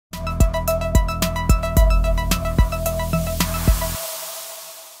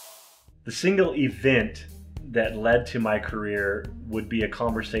The single event that led to my career would be a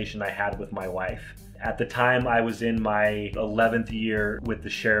conversation I had with my wife. At the time, I was in my 11th year with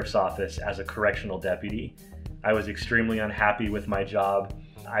the sheriff's office as a correctional deputy. I was extremely unhappy with my job.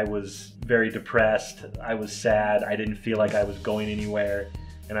 I was very depressed. I was sad. I didn't feel like I was going anywhere.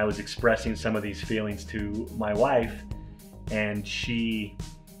 And I was expressing some of these feelings to my wife. And she,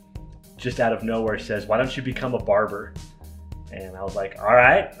 just out of nowhere, says, "Why don't you become a barber?" And I was like, all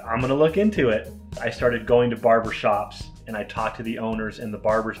right, I'm gonna look into it. I started going to barber shops and I talked to the owners and the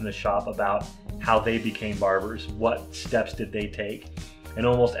barbers in the shop about how they became barbers, what steps did they take. And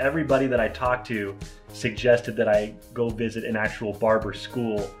almost everybody that I talked to suggested that I go visit an actual barber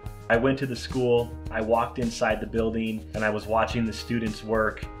school. I went to the school, I walked inside the building and I was watching the students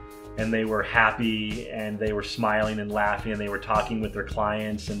work, and they were happy and they were smiling and laughing and they were talking with their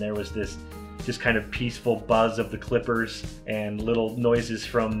clients, and there was this just kind of peaceful buzz of the clippers and little noises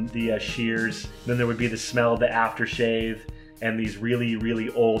from the shears. Then there would be the smell of the aftershave and these really, really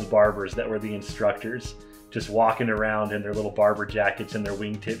old barbers that were the instructors, just walking around in their little barber jackets and their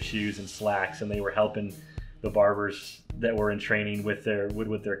wingtip shoes and slacks, and they were helping the barbers that were in training with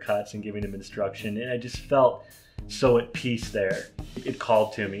their cuts and giving them instruction. And I just felt so at peace there. It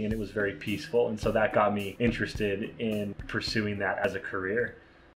called to me and it was very peaceful, and so that got me interested in pursuing that as a career.